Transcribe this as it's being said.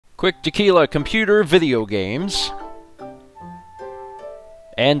Quick Tequila computer video games.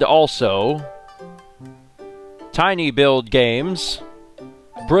 And also Tiny Build Games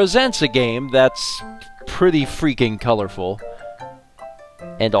presents a game that's pretty freaking colorful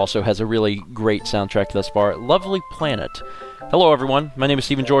and also has a really great soundtrack thus far. Lovely Planet. Hello everyone, my name is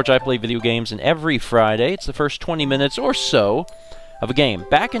Stephen George. I play video games, and every Friday it's the first 20 minutes or so of a game.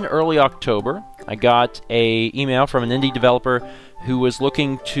 Back in early October, I got an email from an indie developer who was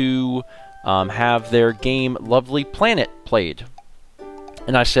looking to have their game Lovely Planet played.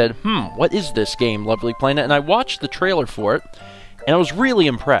 And I said, what is this game, Lovely Planet? And I watched the trailer for it, and I was really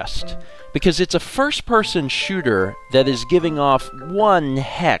impressed, because it's a first-person shooter that is giving off one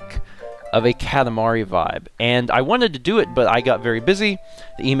heck of a Katamari vibe. And I wanted to do it, but I got very busy.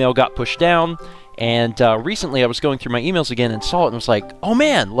 The email got pushed down, and recently I was going through my emails again and saw it and was like, oh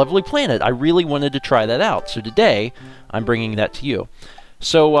man, Lovely Planet, I really wanted to try that out. So today, I'm bringing that to you.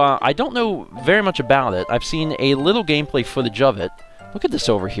 So I don't know very much about it. I've seen a little gameplay footage of it. Look at this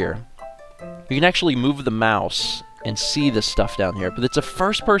over here. You can actually move the mouse and see this stuff down here, but it's a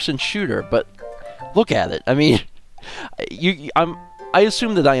first-person shooter, but look at it. I mean, I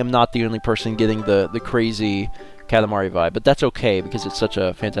assume that I am not the only person getting the crazy Katamari vibe, but that's okay because it's such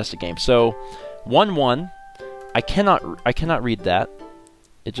a fantastic game. So, 1-1. I cannot read that.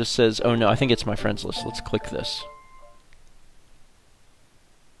 It just says, oh no, I think it's my friends list. Let's click this.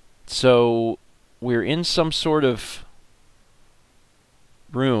 So, we're in some sort of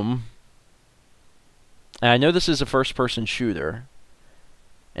room. And I know this is a first-person shooter.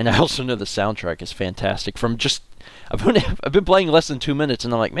 And I also know the soundtrack is fantastic. From just, I've been playing less than 2 minutes,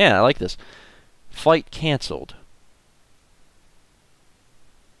 and I'm like, man, I like this. Flight canceled.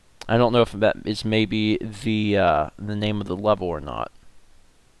 I don't know if that is maybe the name of the level or not.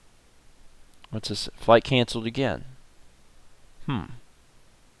 What's this? Flight canceled again.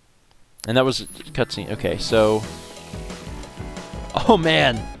 And that was a cutscene. Okay, so, oh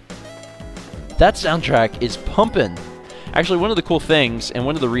man, that soundtrack is pumping. Actually, one of the cool things, and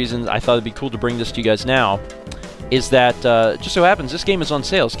one of the reasons I thought it'd be cool to bring this to you guys now, is that, just so happens, this game is on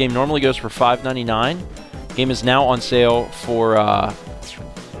sale. This game normally goes for $5.99. Game is now on sale for, oh,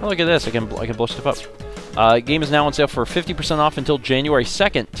 look at this, I can blow stuff up. Game is now on sale for 50% off until January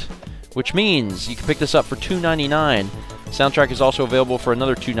 2nd, which means you can pick this up for $2.99. Soundtrack is also available for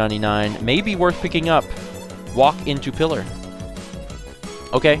another $2.99. May be worth picking up. Walk into Pillar.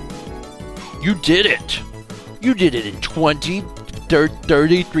 Okay. You did it! You did it in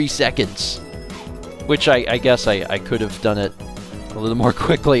 33 seconds. Which I guess I could have done it a little more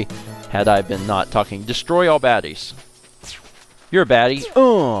quickly had I been not talking. Destroy all baddies. You're a baddie.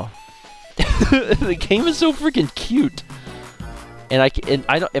 Oh, the game is so freaking cute. And I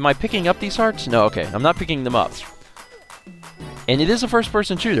don't. Am I picking up these hearts? No. Okay, I'm not picking them up. And it is a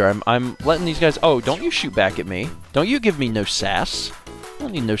first-person shooter. I'm letting these guys. Oh, don't you shoot back at me? Don't you give me no sass? I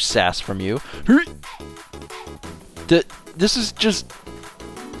don't need no sass from you. This is just,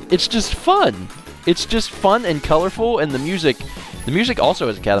 it's just fun. It's just fun and colorful, and the music also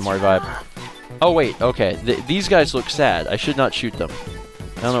has a Katamari vibe. Oh wait, okay, these guys look sad. I should not shoot them.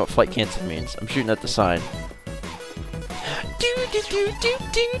 I don't know what flight cancel means. I'm shooting at the sign.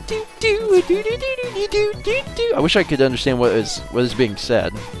 I wish I could understand what is being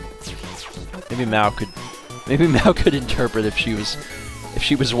said. Maybe Mao could interpret if she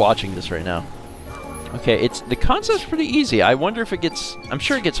was watching this right now. Okay, the concept's pretty easy. I wonder if it gets, I'm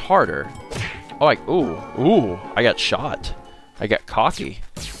sure it gets harder. Oh, ooh, I got shot. I got cocky.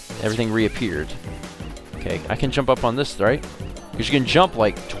 Everything reappeared. Okay, I can jump up on this, right? Because you can jump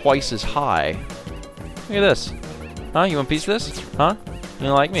like twice as high. Look at this. Huh? You want a piece of this? Huh? You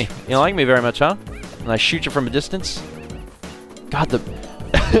don't like me? You don't like me very much, huh? And I shoot you from a distance? God,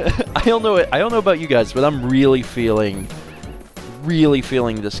 I don't know about you guys, but I'm really feeling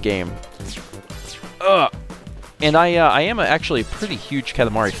this game. And I am actually a pretty huge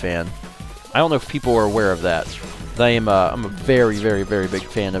Katamari fan. I don't know if people are aware of that. I'm a very, very, very big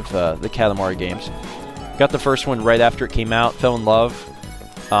fan of the Katamari games. Got the first one right after it came out, fell in love.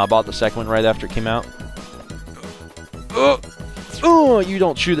 Bought the second one right after it came out. Oh, you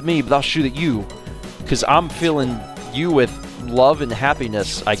don't shoot at me, but I'll shoot at you. Because I'm filling you with love and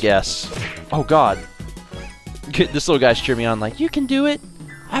happiness, I guess. Oh, God. This little guy's cheering me on like, you can do it.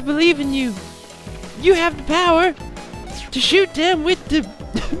 I believe in you. You have the power to shoot them with the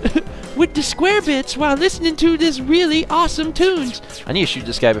with the square bits while listening to this really awesome tunes. I need to shoot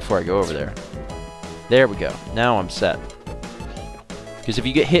this guy before I go over there. There we go. Now I'm set. Because if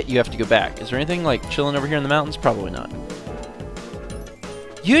you get hit, you have to go back. Is there anything like chilling over here in the mountains? Probably not.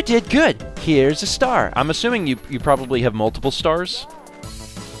 You did good. Here's a star. I'm assuming you probably have multiple stars.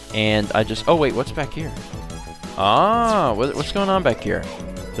 And I just... Oh, wait, what's back here? Ah, what's going on back here?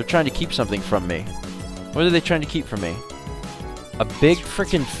 They're trying to keep something from me. What are they trying to keep from me? A big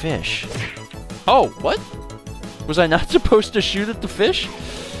frickin' fish. Oh, what? Was I not supposed to shoot at the fish?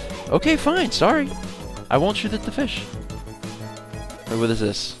 Okay, fine, sorry. I won't shoot at the fish. Wait, what is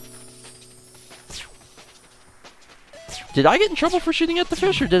this? Did I get in trouble for shooting at the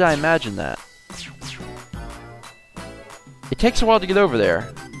fish, or did I imagine that? It takes a while to get over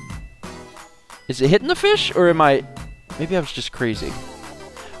there. Is it hitting the fish, or am I... Maybe I was just crazy.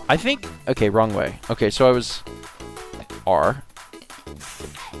 I think... Okay, wrong way. Okay, so I was... R.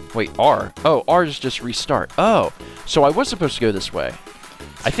 Wait, R. Oh, R is just restart. Oh, so I was supposed to go this way.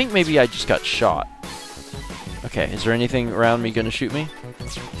 I think maybe I just got shot. Okay, is there anything around me gonna shoot me?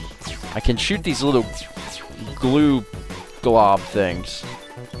 I can shoot these little glue glob things.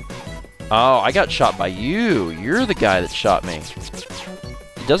 Oh, I got shot by you. You're the guy that shot me.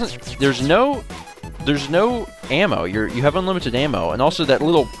 It doesn't... There's no ammo. You have unlimited ammo, and also that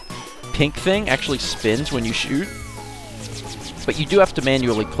little pink thing actually spins when you shoot. But you do have to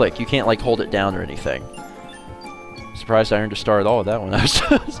manually click. You can't, like, hold it down or anything. Surprised I earned a star at all with that one. I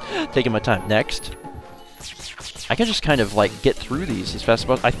was taking my time. Next. I can just kind of, like, get through these as fast as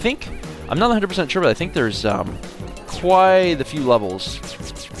possible. I think... I'm not 100% sure, but I think there's quite a few levels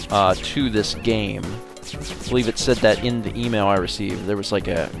to this game. I believe it said that in the email I received. There was, like,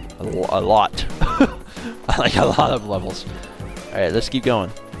 a lot. Like, a lot of levels. Alright, let's keep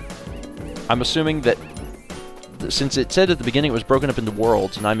going. I'm assuming that... Since it said at the beginning it was broken up into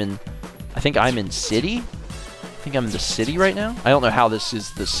worlds, and I'm in... I think I'm in city? I think I'm in the city right now? I don't know how this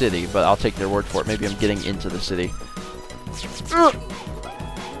is the city, but I'll take their word for it. Maybe I'm getting into the city.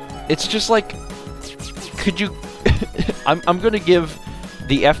 It's just like... Could you... I'm gonna give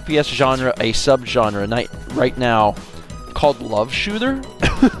the FPS genre a subgenre right now called Love Shooter.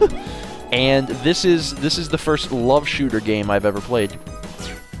 And this is the first love shooter game I've ever played.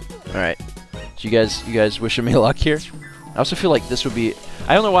 Alright. So you guys wishing me luck here? I also feel like this would be...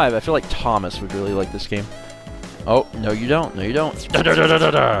 I don't know why, but I feel like Thomas would really like this game. Oh, no you don't. No you don't. Da, da, da, da, da,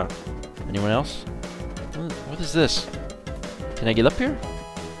 da. Anyone else? What is this? Can I get up here?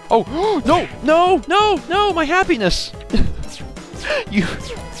 Oh, no, no, no, no, my happiness! You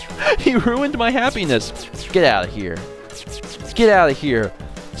ruined my happiness. Get out of here. Get out of here,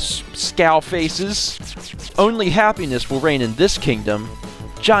 scowl faces. Only happiness will reign in this kingdom.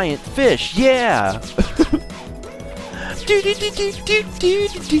 Giant fish, yeah!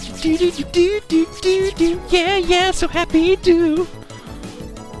 Yeah, yeah, so happy do.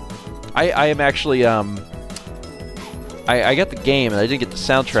 I am actually I got the game and I didn't get the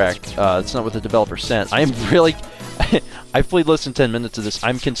soundtrack. It's not what the developer sent. I am really I've played less than 10 minutes of this.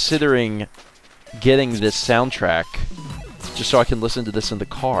 I'm considering getting this soundtrack just so I can listen to this in the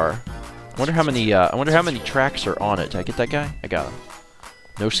car. I wonder how many tracks are on it. Did I get that guy? I got him.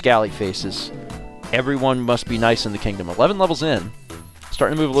 No scally faces. Everyone must be nice in the kingdom. 11 levels in.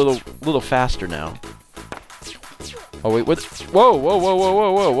 Starting to move a little faster now. Oh wait, what? Whoa, whoa, whoa, whoa,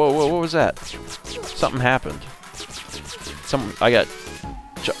 whoa, whoa, whoa, whoa! What was that? Something happened. I got...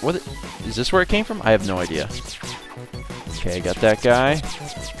 What? Is this where it came from? I have no idea. Okay, got that guy.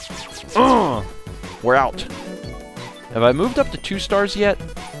 We're out. Have I moved up to 2 stars yet?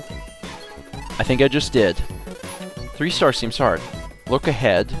 I think I just did. 3 stars seems hard. Look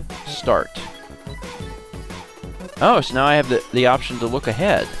ahead. Start. Oh, so now I have the option to look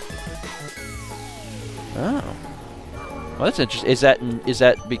ahead. Oh. Well, that's interesting. Is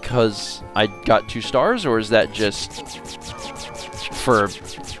that because I got 2 stars, or is that just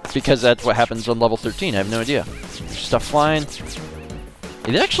because that's what happens on level 13? I have no idea. There's stuff flying.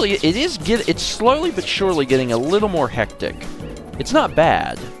 It's slowly but surely getting a little more hectic. It's not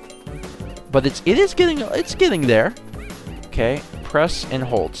bad, but it's getting there. Okay, press and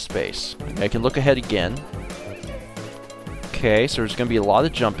hold space. Okay, I can look ahead again. Okay, so there's going to be a lot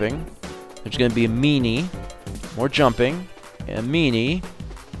of jumping. There's going to be a meanie. More jumping. And a meanie.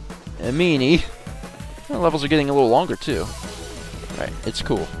 And a meanie. The levels are getting a little longer, too. Alright, it's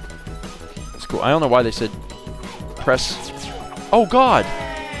cool. It's cool. I don't know why they said press... Oh, God!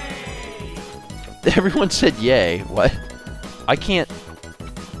 Everyone said yay. What? I can't...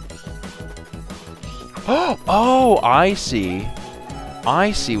 Oh, I see.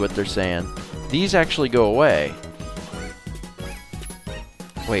 I see what they're saying. These actually go away.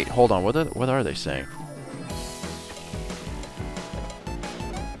 Wait, hold on. What are they saying?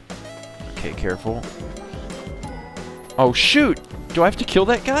 Okay, careful. Oh, shoot! Do I have to kill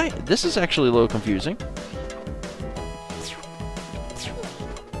that guy? This is actually a little confusing.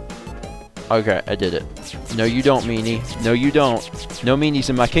 Okay, I did it. No, you don't, meanie. No, you don't. No meanies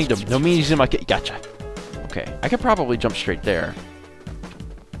in my kingdom. No meanies in my Gotcha. Okay, I could probably jump straight there.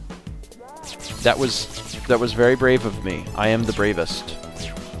 That was very brave of me. I am the bravest.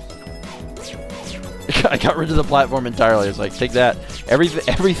 I got rid of the platform entirely. I was like, take that.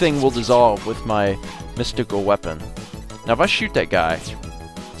 Everything will dissolve with my mystical weapon. Now, if I shoot that guy,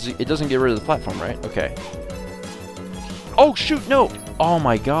 it doesn't get rid of the platform, right? Okay. Oh, shoot, no! Oh,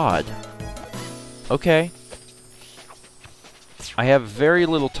 my God. Okay. I have very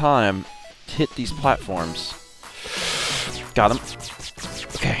little time to hit these platforms. Got him.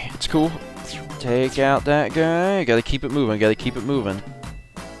 Okay, it's cool. Take out that guy. Gotta keep it moving. Gotta keep it moving.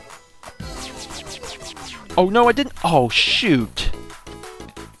 Oh, no, I didn't. Oh, shoot.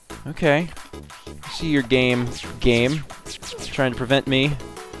 Okay. See your game. Trying to prevent me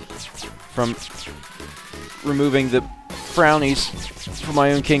from removing the brownies from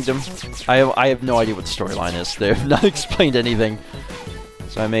my own kingdom. I have no idea what the storyline is. They have not explained anything.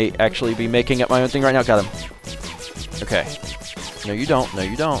 So I may actually be making up my own thing right now. Got him. Okay. No, you don't. No,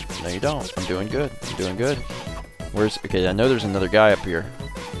 you don't. No, you don't. I'm doing good. I'm doing good. Where's... Okay, I know there's another guy up here.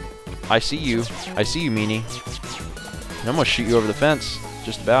 I see you. I see you, meanie. I'm gonna shoot you over the fence.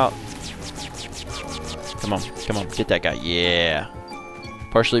 Just about. Come on. Come on. Get that guy. Yeah.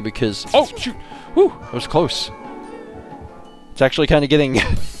 Partially because... Oh, shoot! Whew! That was close. It's actually kind of getting...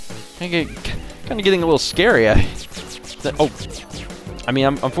 kind of getting a little scary. Oh. I mean,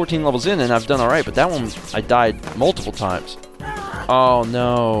 I'm 14 levels in and I've done alright, but that one, I died multiple times. Oh,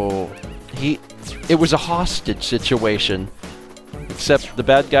 no. It was a hostage situation. Except the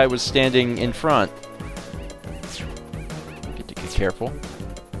bad guy was standing in front. Get to get careful.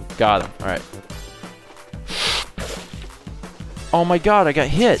 Got him. Alright. Oh my god, I got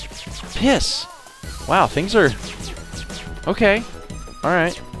hit. Piss. Wow, things are... Okay.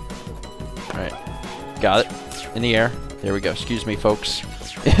 Alright. Alright. Got it. In the air. There we go. Excuse me, folks.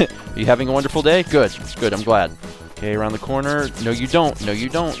 Are you having a wonderful day? Good. Good, I'm glad. Okay, around the corner. No, you don't. No, you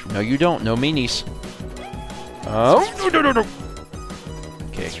don't. No, you don't. No meanies. Oh, no.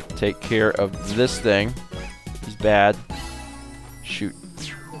 Okay, take care of this thing. He's bad. Shoot.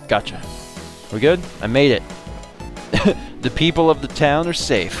 Gotcha. We good? I made it. The people of the town are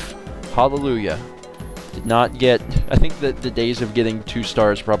safe. Hallelujah. Did not get... I think that the days of getting 2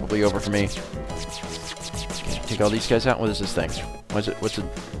 stars probably over for me. Okay, take all these guys out. What is this thing? What's it?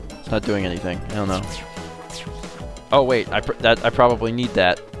 It's not doing anything. I don't know. Oh, wait. I probably need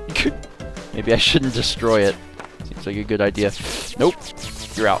that. Maybe I shouldn't destroy it. Seems like a good idea. Nope.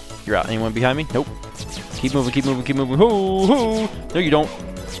 You're out. You're out. Anyone behind me? Nope. Keep moving, keep moving, keep moving. Hoo, hoo. No, you don't.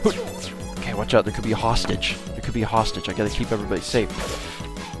 Okay, watch out. There could be a hostage. There could be a hostage. I gotta keep everybody safe.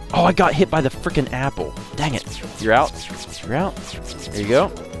 Oh, I got hit by the frickin' apple. Dang it. You're out. You're out. There you go.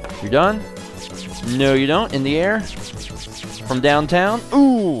 You're done. No, you don't. In the air. From downtown.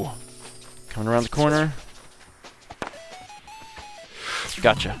 Ooh. Coming around the corner.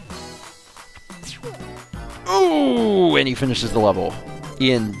 Gotcha. Ooh, and he finishes the level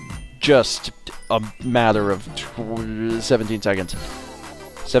in just a matter of 17 seconds.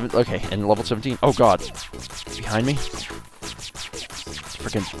 Okay, and level 17. Oh god. Behind me?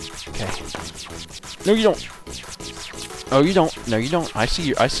 Frickin'. Okay. No, you don't. Oh, you don't. No, you don't. I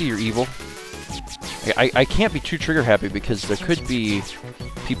see your evil. I can't be too trigger happy because there could be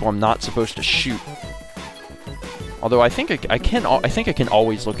people I'm not supposed to shoot. Although I think I can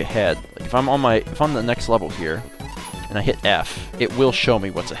always look ahead. Like if I'm on the next level here, and I hit F, it will show me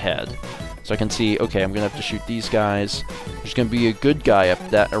what's ahead. So I can see, okay, I'm gonna have to shoot these guys. There's gonna be a good guy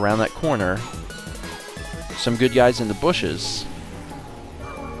around that corner. Some good guys in the bushes,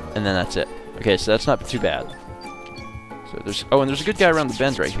 and then that's it. Okay, so that's not too bad. So and there's a good guy around the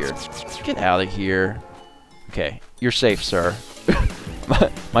bend right here. Get out of here. Okay, you're safe, sir.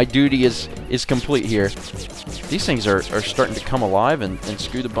 my duty is complete here. These things are starting to come alive and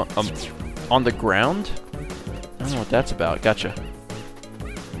screw the on the ground. I don't know what that's about. Gotcha.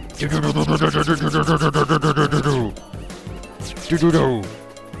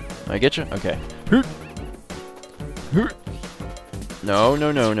 I get you? Okay. No.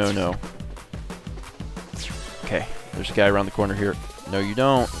 Okay, there's a guy around the corner here. No, you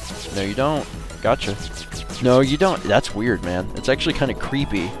don't. No, you don't. Gotcha. No, you don't. That's weird, man. It's actually kind of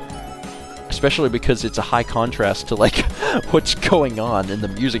creepy. Especially because it's a high contrast to, like, what's going on in the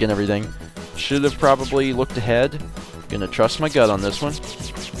music and everything. Should have probably looked ahead. Gonna trust my gut on this one.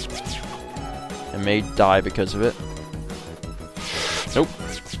 I may die because of it. Nope.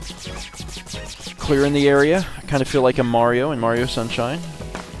 Clearing the area. I kind of feel like I'm Mario in Mario Sunshine.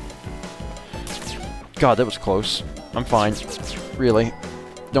 God, that was close. I'm fine. Really.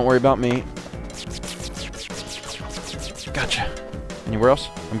 Don't worry about me. Gotcha. Anywhere else?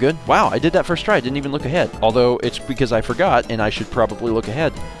 I'm good? Wow, I did that first try. I didn't even look ahead. Although, it's because I forgot, and I should probably look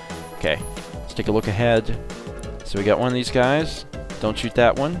ahead. Okay, let's take a look ahead. So we got one of these guys. Don't shoot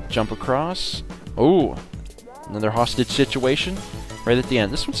that one. Jump across. Oh, another hostage situation. Right at the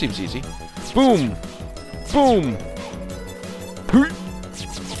end. This one seems easy. Boom! Boom!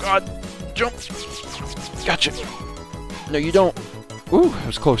 God! Jump! Gotcha! No, you don't. Ooh, that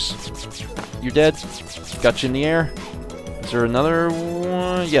was close. You're dead. Got you in the air. Is there another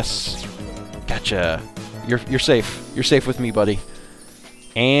one? Yes. Gotcha. You're safe. You're safe with me, buddy.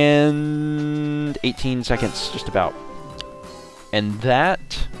 And 18 seconds, just about. And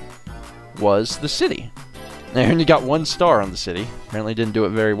that was the city. I only got 1 star on the city. Apparently didn't do it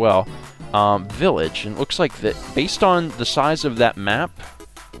very well. Village. And it looks like that based on the size of that map,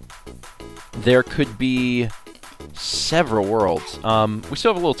 there could be several worlds. We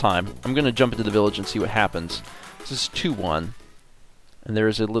still have a little time. I'm going to jump into the village and see what happens. This is 2-1. And there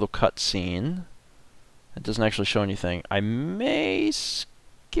is a little cutscene. It doesn't actually show anything. I may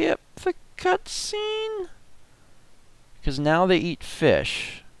skip the cutscene, because now they eat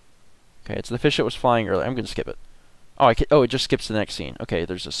fish. Okay, it's the fish that was flying earlier. I'm going to skip it. Oh, it just skips to the next scene. Okay,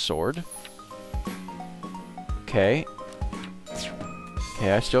 there's a sword. Okay.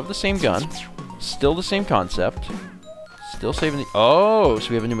 Okay, I still have the same gun. Still the same concept. Still saving the... Oh, so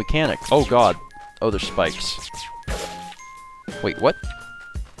we have a new mechanic. Oh, God. Oh, there's spikes. Wait, what?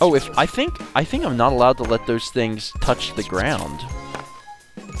 Oh, I think I'm not allowed to let those things touch the ground.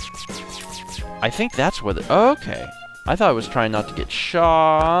 I think that's what it... Oh, okay. I thought I was trying not to get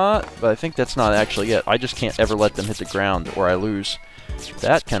shot, but I think that's not actually it. I just can't ever let them hit the ground, or I lose.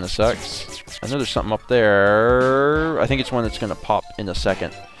 That kind of sucks. I know there's something up there. I think it's one that's going to pop in a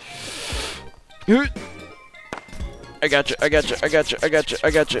second. I gotcha, I gotcha, I gotcha, I gotcha,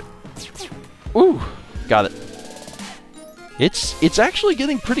 I gotcha. Ooh, got it. It's actually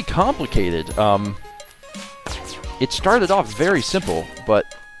getting pretty complicated. It started off very simple, but...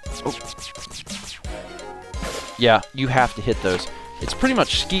 Oh. Yeah, you have to hit those. It's pretty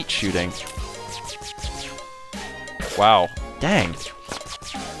much skeet shooting. Wow. Dang.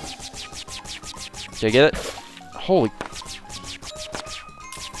 Did I get it? Holy...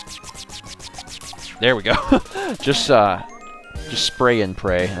 There we go. Just spray and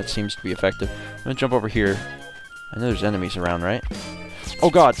pray. That seems to be effective. I'm gonna jump over here. I know there's enemies around, right? Oh,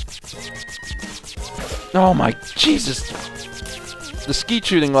 God. Oh, my... Jesus. The skeet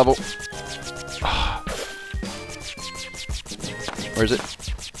shooting level. Where is it?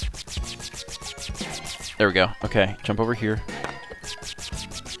 There we go. Okay, jump over here.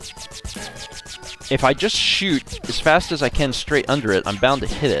 If I just shoot as fast as I can straight under it, I'm bound to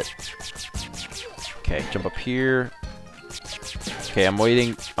hit it. Okay, jump up here. Okay, I'm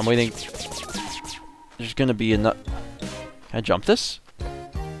waiting. I'm waiting. There's gonna be enough. Can I jump this?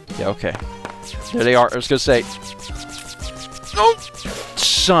 Yeah, okay. There they are. I was gonna say. Oh!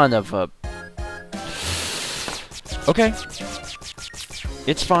 Son of a... Okay.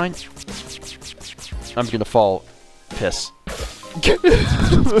 It's fine. I'm gonna fall. Piss.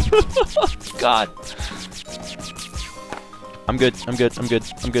 God. I'm good. I'm good. I'm good.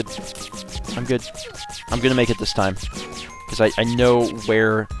 I'm good. I'm good. I'm gonna make it this time. Because I know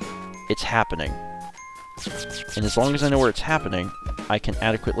where it's happening. And as long as I know where it's happening, I can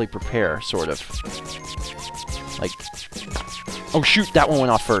adequately prepare, sort of. Like... Oh shoot, that one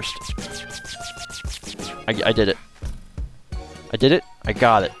went off first. I did it. I did it? I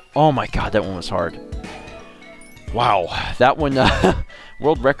got it. Oh my god, that one was hard. Wow, that one,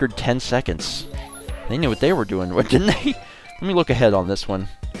 world record 10 seconds. They knew what they were doing, didn't they? Let me look ahead on this one.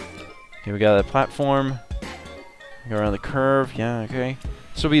 Okay, we got a platform. Go around the curve. Yeah, okay.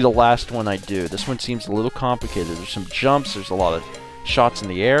 This will be the last one I do. This one seems a little complicated. There's some jumps. There's a lot of shots in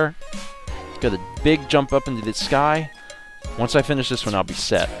the air. Got a big jump up into the sky. Once I finish this one, I'll be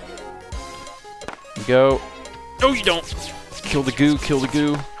set. We go. No, you don't. Kill the goo. Kill the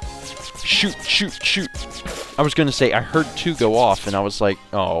goo. Shoot, shoot, shoot. I was going to say, I heard 2 go off, and I was like,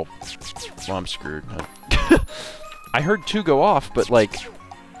 oh, well, I'm screwed. I heard 2 go off, but, like,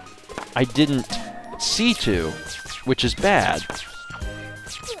 I didn't see 2, which is bad.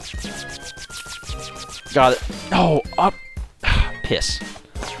 Got it. Oh, up. Piss.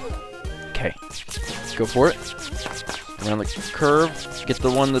 Okay. Go for it. Around the curve. Get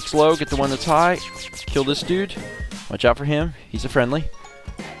the one that's low, get the one that's high. Kill this dude. Watch out for him. He's a friendly.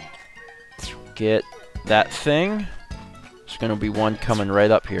 Get that thing. There's going to be one coming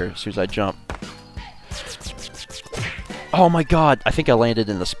right up here as soon as I jump. Oh my god. I think I landed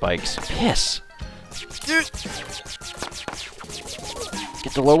in the spikes. Piss. Dude.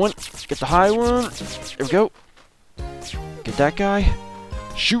 Get the low one. Get the high one. There we go. Get that guy.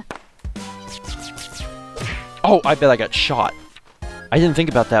 Shoot. Oh, I bet I got shot. I didn't think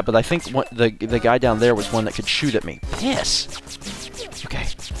about that, but I think the guy down there was one that could shoot at me. Piss. Okay.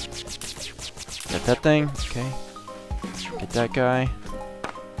 Get that thing. Okay. Get that guy.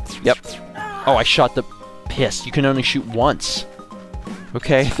 Yep. Oh, I shot the... Piss. You can only shoot once.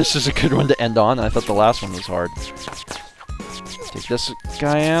 Okay, this is a good one to end on. I thought the last one was hard. Take this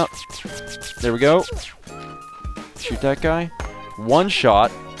guy out. There we go. Shoot that guy. One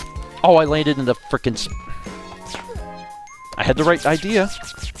shot. Oh, I landed in the frickin'... I had the right idea,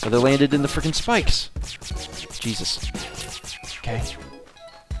 but I landed in the frickin' spikes. Jesus. Okay.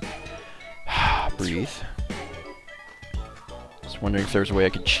 Breathe. Just wondering if there's a way I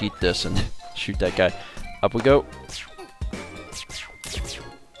could cheat this and shoot that guy. Up we go.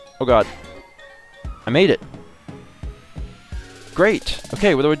 Oh god. I made it. Great.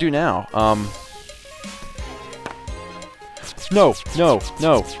 Okay, what do I do now? No, no,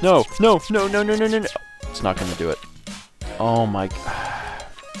 no, no, no, no, no, no, no, no, no. It's not gonna do it. Oh my god.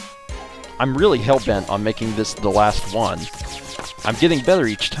 I'm really hell-bent on making this the last one. I'm getting better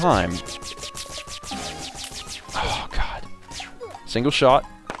each time. Oh god. Single shot.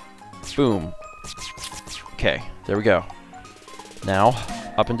 Boom. Okay, there we go. Now,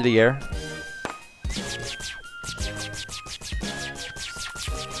 up into the air.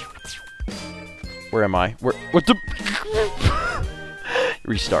 Where am I? What the...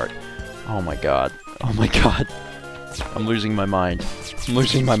 Restart. Oh my god. Oh my god. I'm losing my mind. I'm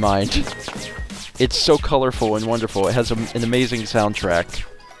losing my mind. It's so colorful and wonderful. It has an amazing soundtrack.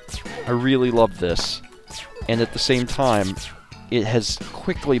 I really love this. And at the same time, it has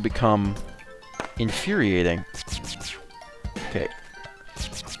quickly become infuriating. Okay.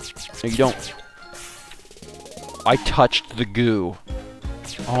 No, you don't. I touched the goo.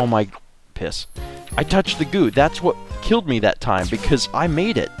 Oh my... Piss. I touched the goo. That's what killed me that time, because I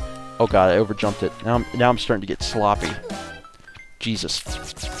made it. Oh god, I overjumped it. Now I'm starting to get sloppy. Jesus.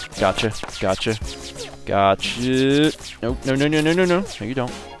 Gotcha. Gotcha. Gotcha. Nope. No, no, no, no, no, no. No, you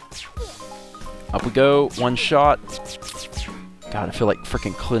don't. Up we go. One shot. God, I feel like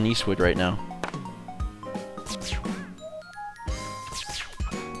freaking Clint Eastwood right now.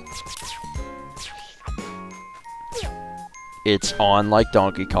 It's on like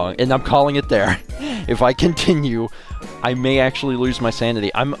Donkey Kong, and I'm calling it there. If I continue, I may actually lose my sanity.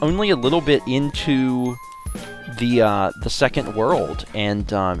 I'm only a little bit into the second world,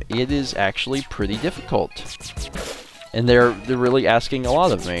 and it is actually pretty difficult. And they're really asking a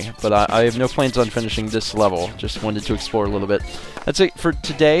lot of me, but I have no plans on finishing this level. Just wanted to explore a little bit. That's it for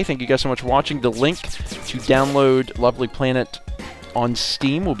today. Thank you guys so much for watching. The link to download Lovely Planet on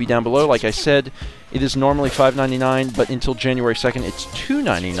Steam will be down below. Like I said, it is normally $5.99, but until January 2nd, it's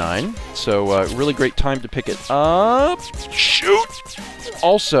 $2.99. So, really great time to pick it up. Shoot!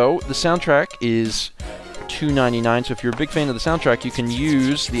 Also, the soundtrack is $2.99, so if you're a big fan of the soundtrack, you can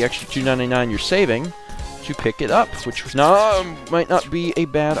use the extra $2.99 you're saving to pick it up, which might not be a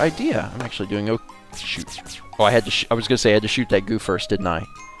bad idea. I'm actually doing okay. Shoot. Oh, I was gonna say I had to shoot that goo first, didn't I?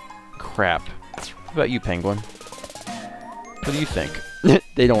 Crap. How about you, Penguin? What do you think?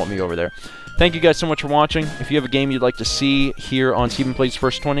 They don't want me over there. Thank you guys so much for watching. If you have a game you'd like to see here on Stephen Plays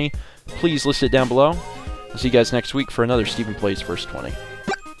First 20, please list it down below. I'll see you guys next week for another Stephen Plays First 20.